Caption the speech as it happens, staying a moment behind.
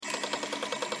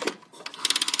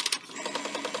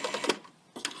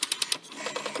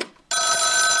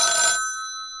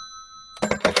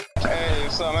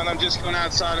So, man, I'm just going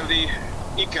outside of the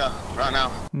ICA right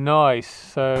now. Nice.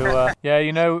 So, yeah,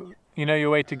 you know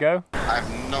your way to go? I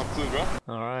have no clue, bro.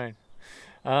 All right.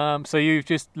 So you've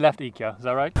just left ICA, is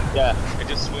that right? Yeah, I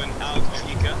just went out of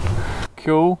ICA.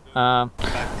 Cool. Back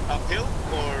uphill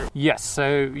or Yes,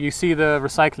 so you see the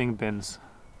recycling bins,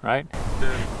 right?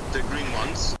 the green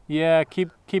ones? Yeah,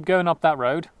 keep going up that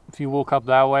road. If you walk up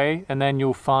that way, and then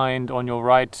you'll find on your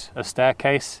right a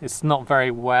staircase. It's not very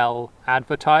well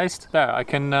advertised. There, I'll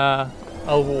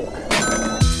walk.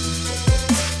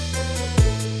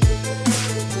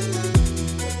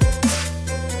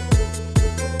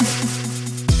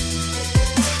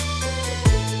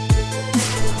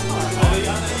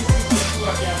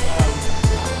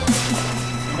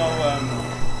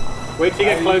 Wait till you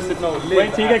get closer.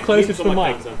 Wait till you get closer to the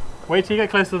mic. Wait till you get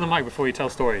closer to the mic before you tell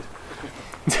stories.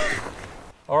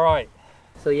 All right.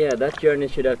 So yeah, that journey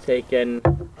should have taken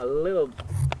a little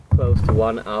close to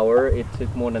 1 hour. It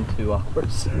took more than 2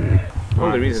 hours. The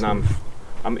only reason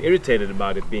I'm irritated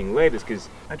about it being late is because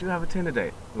I do have a Tinder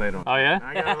date later on. Oh yeah.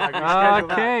 I gotta reschedule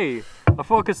that. Okay. I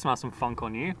thought I could smell some funk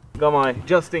on you. Got my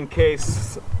just in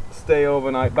case stay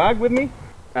overnight bag with me.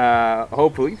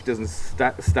 Hopefully it doesn't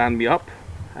stand me up,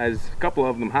 as a couple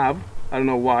of them have. I don't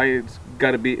know why. It's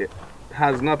gotta be. It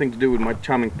has nothing to do with my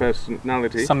charming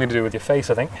personality. Something to do with your face,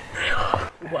 I think.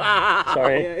 Wow.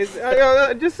 Sorry. Yeah,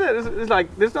 I just said it's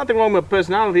like there's nothing wrong with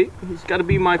personality. It's gotta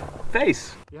be my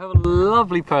face. You have a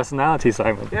lovely personality,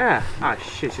 Simon. Yeah. Ah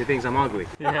shit, she thinks I'm ugly.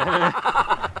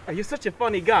 Yeah. You're such a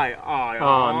funny guy.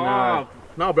 No.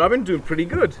 No, but I've been doing pretty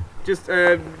good. Just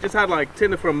had like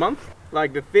Tinder for a month.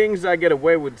 Like the things I get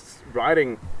away with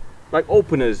writing, like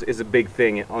openers is a big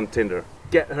thing on Tinder.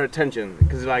 Get her attention,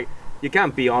 because like you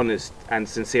can't be honest and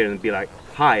sincere and be like,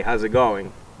 "Hi, how's it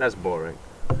going?" That's boring.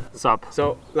 What's up?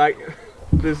 So like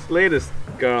this latest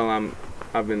girl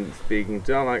I've been speaking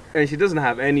to, I'm like, and she doesn't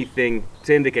have anything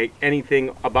to indicate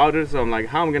anything about her. So I'm like,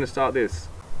 how am I gonna start this?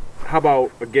 How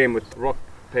about a game with rock,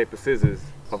 paper, scissors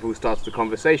of who starts the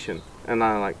conversation? And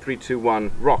I'm like, 3, 2,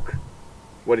 1, rock.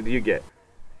 What did you get?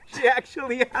 She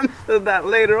actually answered that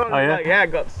later on. Oh, I'm yeah? like, yeah, I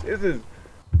got scissors.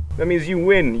 That means you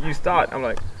win, you start. I'm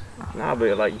like, nah,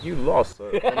 but like you lost.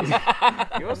 So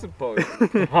you're supposed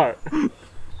to start.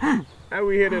 And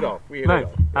we hit it off. No,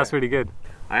 that's really good.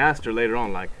 I asked her later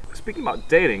on, like, speaking about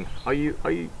dating, are you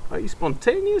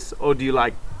spontaneous or do you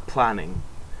like planning?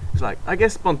 She's like, I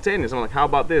guess spontaneous. I'm like, how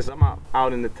about this? I'm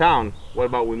out in the town. What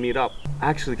about we meet up?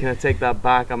 Actually, can I take that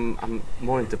back? I'm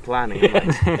more into planning. I'm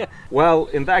like, well,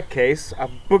 in that case,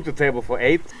 I've booked a table for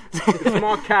 8. It's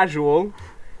more casual,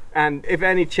 and if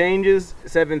any changes,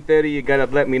 7:30, you gotta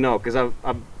let me know because I've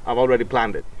already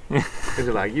planned it. She's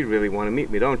like, you really want to meet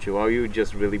me, don't you? Or are you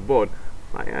just really bored?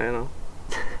 Like, I don't know.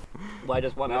 Well, I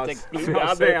just want to take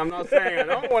I'm not saying I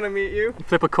don't want to meet you.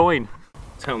 Flip a coin.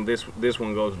 Tell them this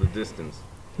one goes the distance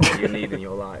that you need in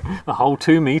your life. A whole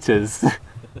 2 meters.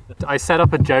 I set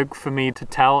up a joke for me to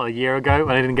tell a year ago,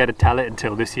 and I didn't get to tell it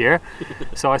until this year.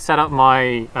 So I set up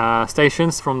my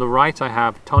stations. From the right, I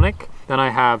have tonic, then I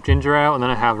have ginger ale, and then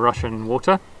I have Russian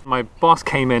water. My boss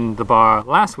came in the bar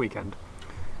last weekend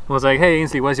and was like, "Hey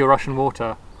Ainsley, where's your Russian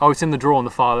water?" "Oh, it's in the drawer on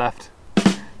the far left."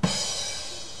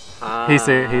 He's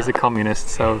a communist,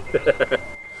 so.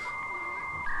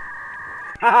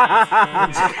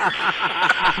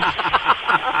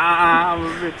 I'm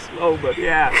a bit slow, but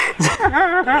yeah.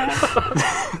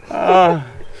 I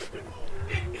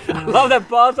love that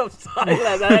pause of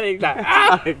silence. I think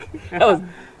that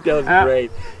was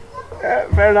great.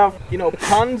 Fair enough. You know,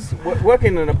 puns.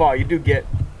 Working in a bar, you do get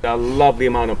a lovely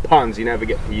amount of puns you never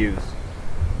get to use.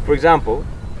 For example,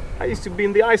 I used to be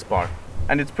in the ice bar,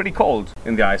 and it's pretty cold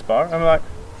in the ice bar. I'm like,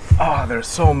 there's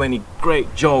so many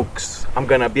great jokes I'm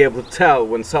gonna be able to tell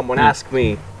when someone asks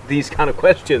me these kind of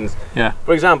questions. Yeah.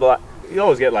 For example, you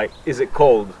always get like, is it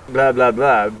cold? Blah, blah,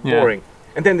 blah, boring.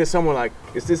 Yeah. And then there's someone like,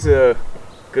 is this a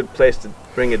good place to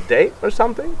bring a date or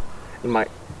something? And I'm like,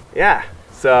 yeah,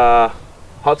 it's a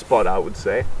hotspot, I would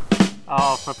say.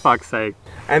 Oh, for fuck's sake.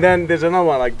 And then there's another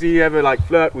one like, do you ever like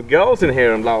flirt with girls in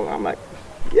here? And blah, blah. I'm like,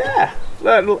 yeah,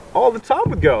 flirt all the time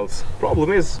with girls.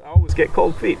 Problem is, I always get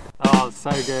cold feet. Oh, it's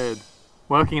so good.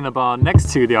 Working in the bar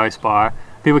next to the ice bar,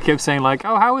 people kept saying like,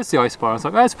 "Oh, how is the ice bar?" I was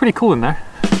like, "Oh, it's pretty cool in there."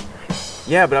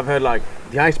 Yeah, but I've heard like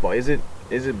the ice bar. Is it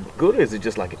good? Or is it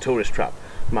just like a tourist trap?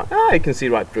 I'm like, you can see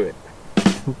right through it.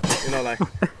 You know, like,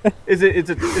 it's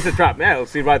a trap. Yeah, I'll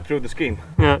see right through the screen.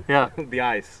 Yeah. The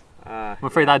ice. I'm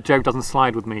afraid that joke doesn't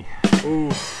slide with me.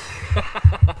 Ooh.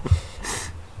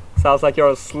 Sounds like you're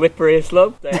on a slippery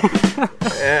slope there.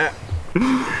 Yeah.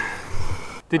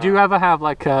 Did you ever have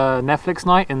like a Netflix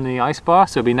night in the ice bar?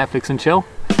 So it'd be Netflix and chill?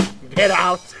 Get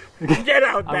out! Get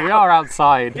out now! And we are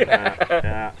outside.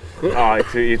 Yeah. Oh,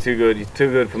 you're too good. You're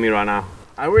too good for me right now.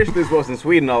 I wish this wasn't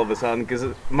Sweden all of a sudden, because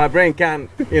my brain can't,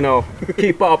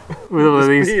 keep up With all the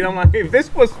these. speed. I'm like, if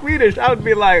this was Swedish, I would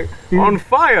be like on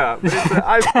fire. But it's an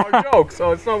ice bar joke,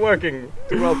 so it's not working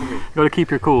too well for me. You gotta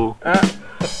keep your cool.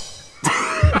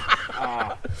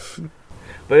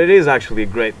 But it is actually a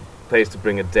great place to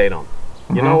bring a date on.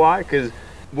 You know why? Because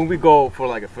when we go for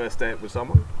like a first date with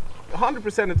someone,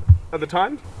 100% of the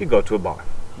time, you go to a bar,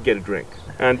 you get a drink,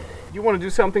 and you want to do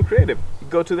something creative. You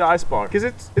go to the ice bar because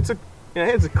it's a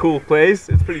cool place.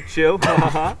 It's pretty chill.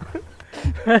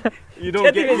 You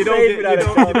don't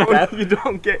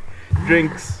get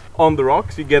drinks on the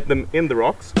rocks. You get them in the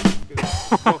rocks,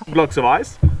 blocks of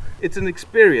ice. It's an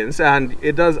experience, and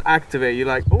it does activate you.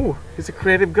 Like, oh, he's a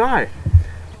creative guy.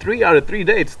 3 out of 3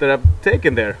 dates that I've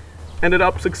taken there ended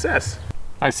up success.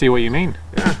 I see what you mean.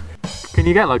 Yeah. Can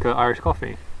you get like an Irish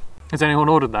coffee? Has anyone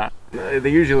ordered that?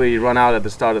 They usually run out at the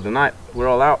start of the night. We're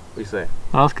all out, we say.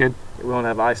 Oh, that's good. We won't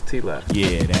have iced tea left.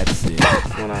 Yeah, that's it.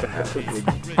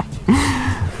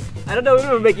 I don't know if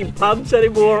we're making puns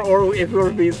anymore or if we're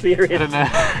being I serious. don't know.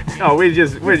 No, we're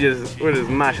just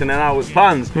mashing it out with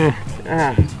puns.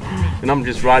 Yeah. And I'm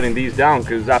just writing these down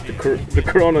because after the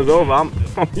corona's over, I'm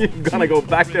gonna go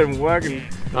back there and work and.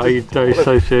 Oh, you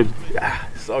so should.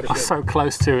 So I was so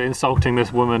close to insulting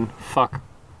this woman. Fuck.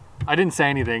 I didn't say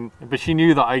anything, but she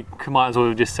knew that I might as well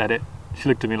have just said it. She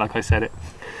looked at me like I said it.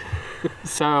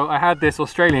 So I had this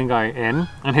Australian guy in,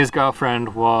 and his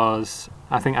girlfriend was,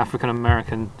 I think, African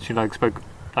American. She spoke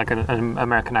like an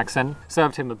American accent.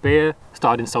 Served him a beer,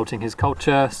 started insulting his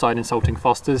culture, started insulting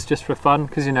Foster's just for fun,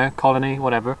 because colony,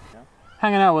 whatever. Yeah.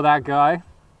 Hanging out with that guy.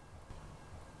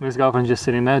 His girlfriend's just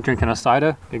sitting there drinking a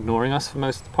cider, ignoring us for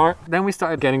most of the part. Then we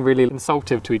started getting really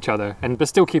insultive to each other, but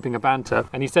still keeping a banter.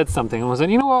 And he said something and was like,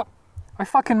 you know what? I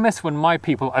fucking miss when my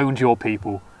people owned your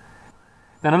people.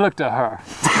 Then I looked at her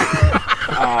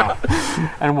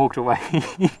and walked away.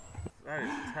 That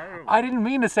is terrible. I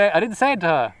didn't say it to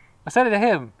her. I said it to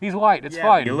him. He's white. It's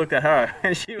fine. You looked at her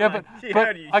and she heard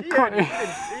you.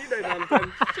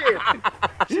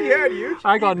 She heard you.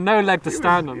 I got no leg to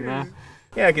stand on there.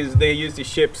 Yeah, because they used to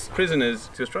ship prisoners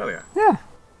to Australia. Yeah.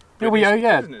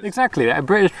 Prisoners. Exactly.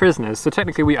 British prisoners. So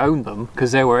technically we owned them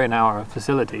because they were in our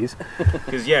facilities.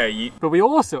 Because you But we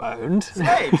also owned.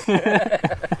 slaves.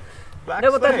 Black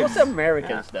No, but that slaves. was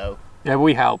Americans though. Yeah,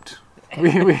 we helped.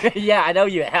 We Yeah, I know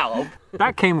you help.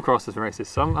 that came across as racist.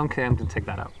 So I'm going to take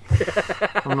that out.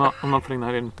 I'm not putting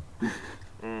that in.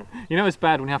 It's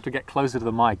bad when you have to get closer to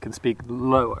the mic and speak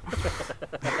lower.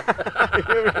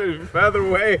 Further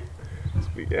away.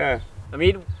 Yeah. I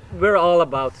mean, we're all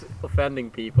about offending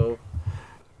people.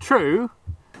 True.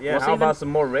 Yeah, Was how even- about some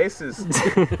more racists?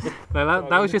 No,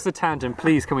 that was just a tangent.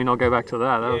 Please, can we not go back to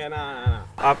that? That was- No.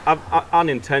 I've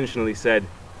unintentionally said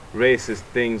racist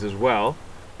things as well,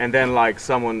 and then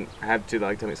someone had to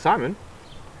tell me, Simon,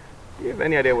 do you have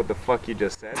any idea what the fuck you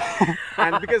just said?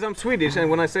 And because I'm Swedish, and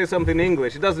when I say something in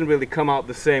English, it doesn't really come out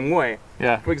the same way.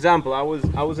 Yeah. For example, I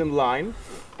was in line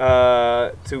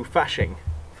to Fasching.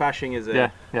 Fasching is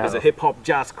a hip hop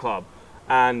jazz club,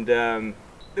 and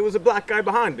there was a black guy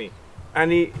behind me,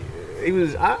 and he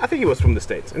was I think he was from the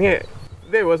States, and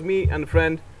there was me and a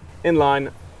friend in line,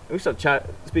 and we started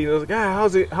speaking. I was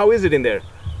like, how is it in there?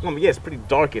 I'm like, yeah, it's pretty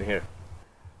dark in here.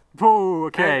 Oh,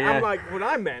 okay. And Yeah. I'm like, what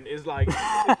I meant is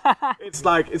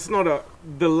it's not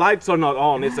the lights are not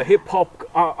on. It's a hip hop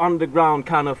underground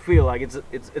kind of feel. Like it's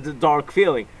a dark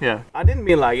feeling. Yeah. I didn't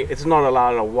mean it's not a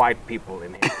lot of white people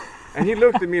in here. And he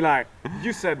looked at me like,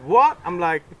 you said what? I'm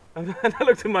like, and I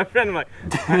looked at my friend. I'm like,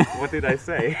 what did I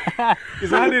say?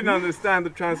 Because I didn't understand the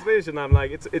translation. I'm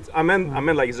like, I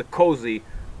meant like it's a cozy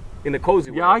way.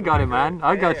 Yeah, I got it, man.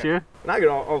 I got you. And I get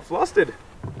all flustered.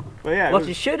 But yeah. What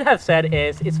you should have said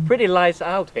is, it's pretty lights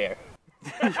out here.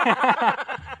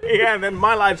 Yeah, and then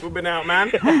my lights would have been out, man.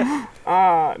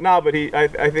 No, but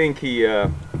I think he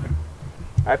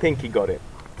got it.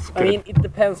 I mean, it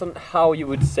depends on how you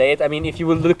would say it. I mean, if you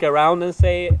would look around and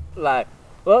say,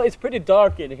 well, it's pretty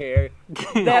dark in here,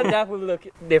 then that would look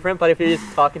different. But if you're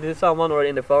just talking to someone or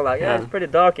in the phone, it's pretty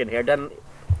dark in here, then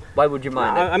why would you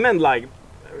mind it? I meant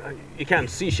you can't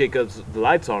see shit because the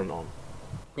lights aren't on.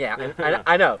 Yeah,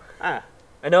 I know. Ah.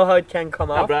 I know how it can come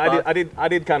No, off. but I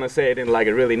did kind of say it in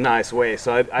a really nice way.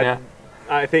 So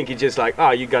I think it's just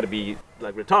you got to be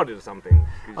retarded or something.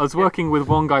 I was working with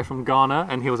one guy from Ghana,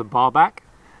 and he was a barback.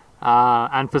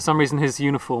 And for some reason his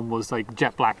uniform was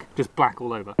jet black, just black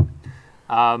all over.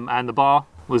 And the bar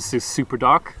was just super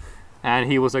dark,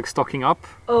 and he was stocking up.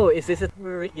 Oh, is this a...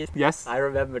 Yes. I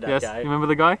remember that Yes, guy. you remember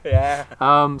the guy?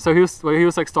 Yeah. So he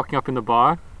was stocking up in the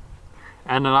bar,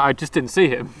 and then I just didn't see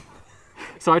him.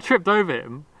 So I tripped over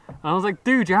him, and I was like,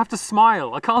 dude, you have to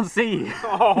smile. I can't see you.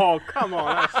 Oh, come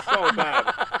on, that's so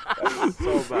bad. That's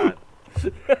so bad.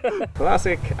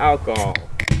 Classic alcohol.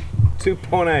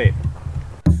 2.8.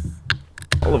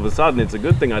 All of a sudden, it's a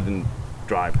good thing I didn't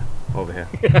drive over here.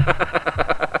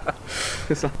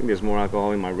 Because I think there's more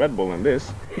alcohol in my Red Bull than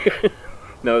this.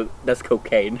 No, that's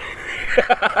cocaine.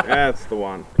 That's the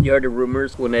one. You heard the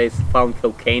rumors when they found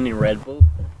cocaine in Red Bull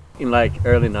in like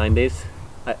early 90s?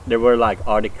 There were like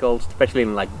articles, especially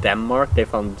in like Denmark, they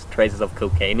found traces of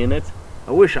cocaine in it.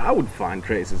 I wish I would find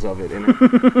traces of it in it.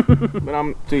 But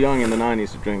I'm too young in the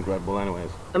 90s to drink Red Bull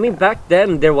anyways. I mean, back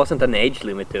then there wasn't an age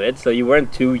limit to it, so you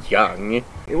weren't too young.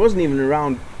 It wasn't even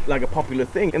around like a popular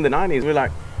thing. In the 90s, we're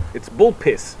like, it's bull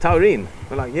piss, taurine.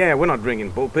 We're like, yeah, we're not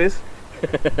drinking bull piss.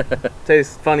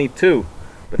 Tastes funny too.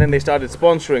 But then they started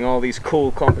sponsoring all these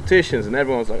cool competitions and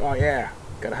everyone was like, oh yeah,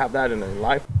 gotta have that in their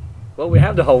life. Well, we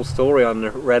have the whole story on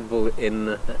the Red Bull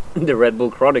in the Red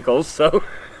Bull Chronicles, so...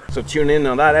 So tune in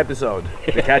on that episode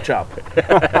to catch up.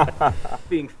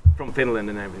 Being from Finland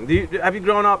and everything. Have you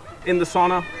grown up in the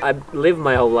sauna? I've lived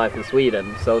my whole life in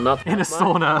Sweden, so not In a much.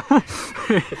 sauna.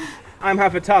 I'm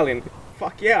half Italian.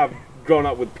 Fuck yeah, I've grown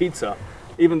up with pizza.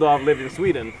 Even though I've lived in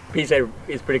Sweden. Pizza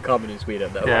is pretty common in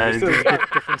Sweden, though. Yeah, Still-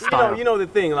 different style. You know the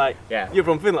thing, like, Yeah. you're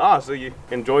from Finland, so you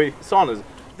enjoy saunas.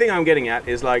 The thing I'm getting at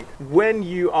is like, when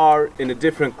you are in a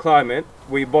different climate,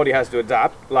 where your body has to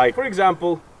adapt, like, for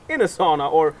example, in a sauna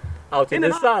or Out in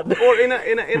the sun. or in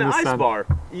an the ice sun. bar.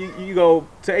 You go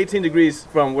to 18 degrees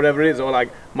from whatever it is, or like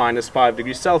 -5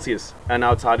 degrees Celsius, and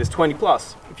outside is 20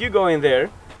 plus. If you go in there,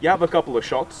 you have a couple of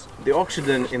shots. The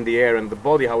oxygen in the air and the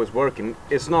body, how it's working,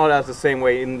 it's not as the same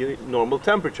way in the normal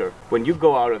temperature. When you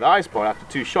go out of the ice bar after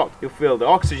 2 shots, you feel the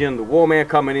oxygen, the warm air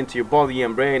coming into your body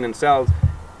and brain and cells,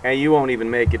 and you won't even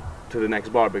make it to the next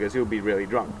bar because you'll be really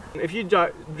drunk. If you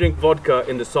drink vodka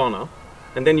in the sauna,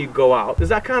 and then you go out, does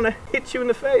that kind of hit you in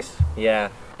the face? Yeah,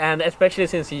 and especially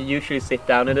since you usually sit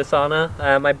down in the sauna.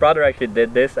 My brother actually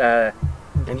did this.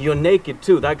 And you're naked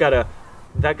too. That gotta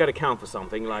count for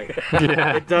something. Like,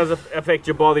 it does affect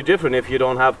your body different if you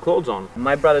don't have clothes on.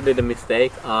 My brother did a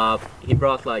mistake of he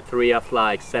brought like 3 of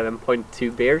like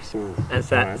 7.2 beers and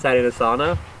sat in the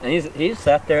sauna, and he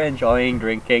sat there enjoying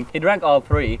drinking. He drank all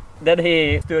 3. Then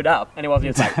he stood up and he was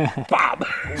just like, BAM!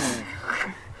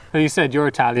 So you said you're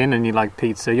Italian and you like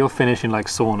pizza. You're Finnish and like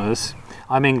saunas.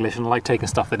 I'm English and I like taking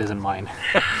stuff that isn't mine.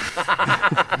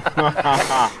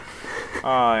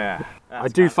 Oh yeah. I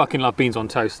do fucking love beans on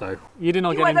toast though. You did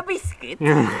not You get want a biscuit?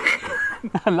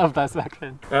 I love that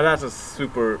section. Now that's a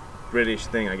super British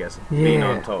thing, I guess. Bean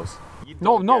on toast. You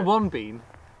don't Not get- one bean.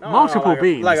 No, multiple like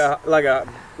beans.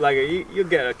 You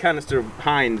get a canister of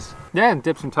Heinz. Yeah, and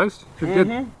dip some toast. It's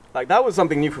good. Like that was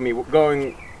something new for me.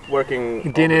 Working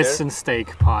over Guinness there. and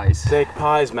steak pies. Steak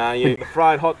pies, man. The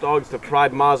fried hot dogs, the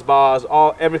fried Mars bars,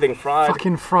 everything fried.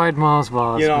 Fucking fried Mars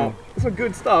bars. You know, man. it's some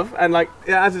good stuff. And like,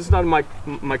 yeah, as it's not my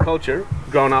culture,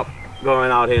 growing up,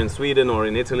 going out here in Sweden or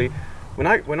in Italy, when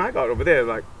I got over there,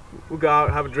 like, we go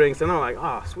out, have drinks, and I'm like,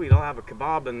 ah, sweet, I'll have a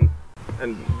kebab and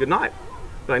good night.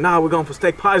 They're like, nah, we're going for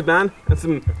steak pies, man, and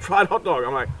some fried hot dog.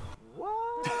 I'm like,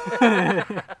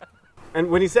 what? And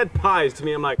when he said pies to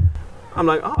me, I'm like,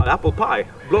 oh, apple pie,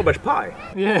 blowberry pie,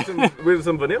 Yeah. with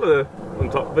some vanilla on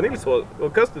top, vanilla sauce or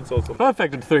custard sauce.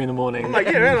 Perfect at 3 a.m. I'm like,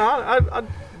 yeah, I'd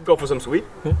go for some sweet.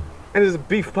 And there's a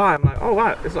beef pie. I'm like, oh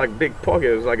wow, it's like big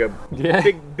pocket. It's like a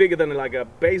bigger than like a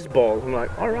baseball. I'm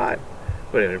like, all right,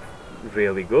 but it's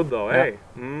really good though. Yeah. Hey,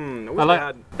 I wish I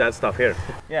had that stuff here.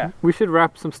 Yeah. We should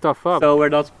wrap some stuff up. So we're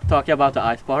not talking about the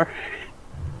ice bar.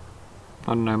 I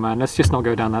don't know, man. Let's just not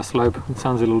go down that slope. It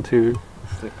sounds a little too...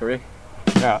 Slippery.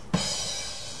 Yeah.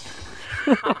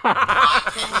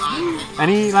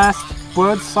 Any last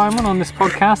words, Simon, on this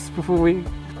podcast before we...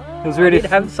 It was really...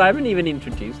 Have Simon even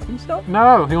introduced himself?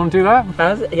 No, you want to do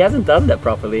that? He hasn't done that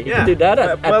properly. You Yeah. can do that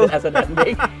as an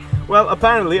ending. Well,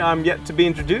 apparently I'm yet to be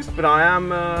introduced, but I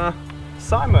am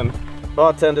Simon,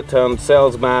 bartender turned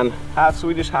salesman, half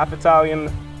Swedish, half Italian.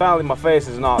 Apparently my face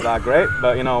is not that great,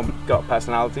 but you know, got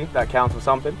personality. That counts for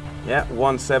something. Yeah,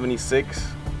 176.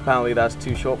 Apparently that's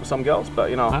too short for some girls, but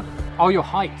you know. Huh? Oh, your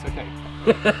height. Okay.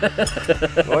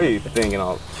 What are you thinking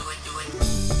of?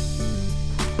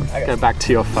 Go back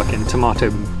to your fucking tomato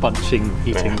bunching,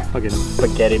 eating fucking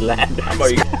Spaghetti land. How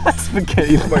about you,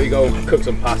 spaghetti. how about you go cook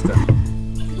some pasta?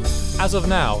 As of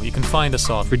now, you can find us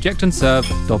on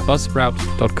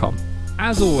rejectandserve.buzzsprout.com.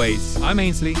 As always, I'm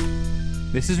Ainsley.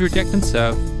 This is Reject and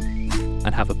Serve,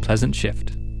 and have a pleasant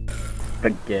shift.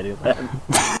 Spaghetti land.